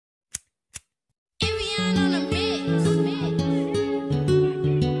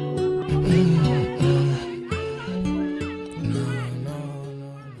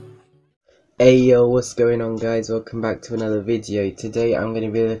Hey yo, what's going on guys? Welcome back to another video. Today I'm going to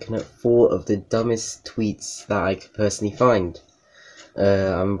be looking at 4 of the dumbest tweets that I could personally find.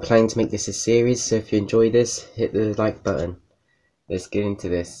 I'm planning to make this a series, so if you enjoy this, hit the like button. Let's get into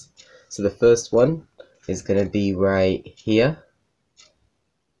this. So the first one is going to be right here.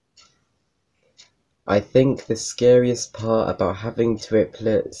 I think the scariest part about having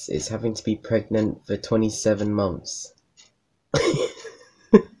triplets is having to be pregnant for 27 months.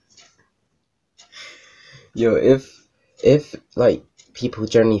 Yo, if like people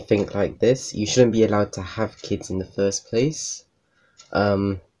generally think like this, you shouldn't be allowed to have kids in the first place.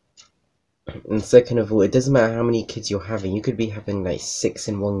 And second of all, it doesn't matter how many kids you're having. You could be having like 6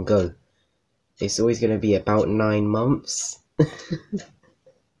 in one go. It's always going to be about 9 months.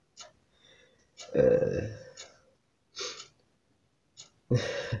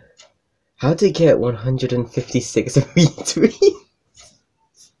 How to get 156 retweets?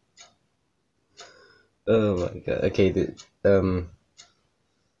 Oh my god. Okay, this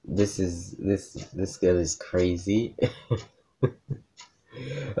girl is crazy.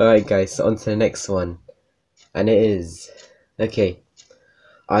 Alright guys, so on to the next one. And it is, okay,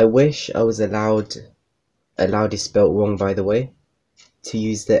 I wish I was allowed is spelt wrong by the way, to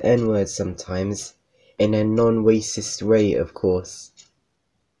use the N-word sometimes, in a non-racist way of course.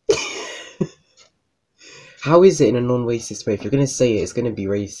 How is it in a non-racist way? If you're gonna say it, it's gonna be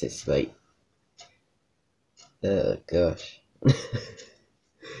racist, like, gosh.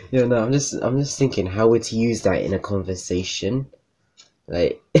 You know, I'm just thinking, how would he use that in a conversation?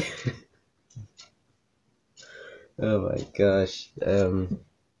 Like, oh my gosh.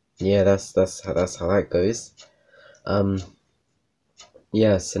 Yeah, that's how that goes.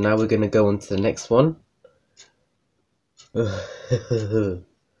 Yeah, so now we're gonna go on to the next one.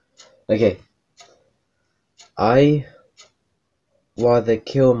 Okay. I rather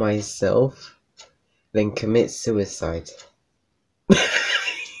kill myself than commit suicide.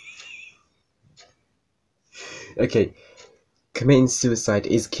 Okay, committing suicide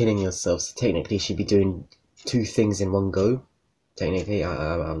is killing yourself, so technically you should be doing 2 things in one go. Technically,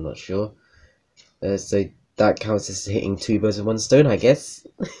 I'm not sure. So that counts as hitting 2 birds with 1 stone, I guess.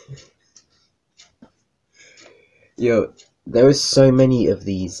 Yo, there are so many of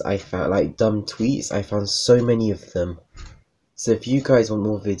these I found, like dumb tweets. I found so many of them. So if you guys want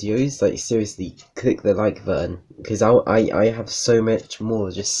more videos, like seriously, click the like button, because I have so much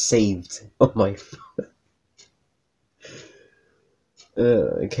more just saved on my phone.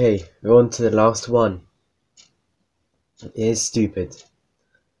 Okay, we're on to the last one. It is stupid.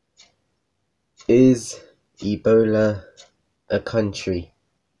 Is Ebola a country?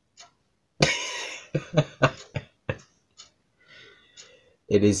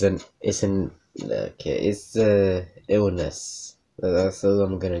 It's a illness. That's all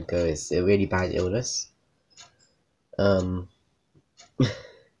I'm gonna go. It's a really bad illness.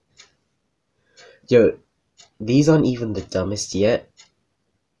 Yo, these aren't even the dumbest yet.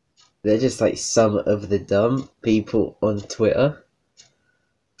 They're just like some of the dumb people on Twitter.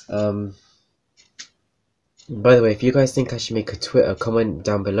 By the way, if you guys think I should make a Twitter, comment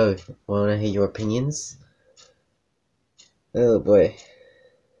down below. I wanna hear your opinions. Oh boy.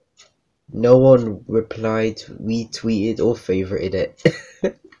 No one replied, retweeted, or favorited it.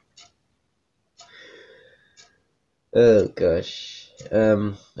 Oh gosh.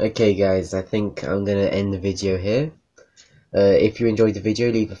 Okay guys, I think I'm gonna end the video here. If you enjoyed the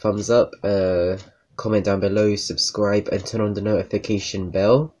video, leave a thumbs up, comment down below, subscribe, and turn on the notification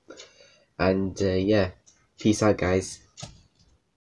bell. And yeah, peace out guys.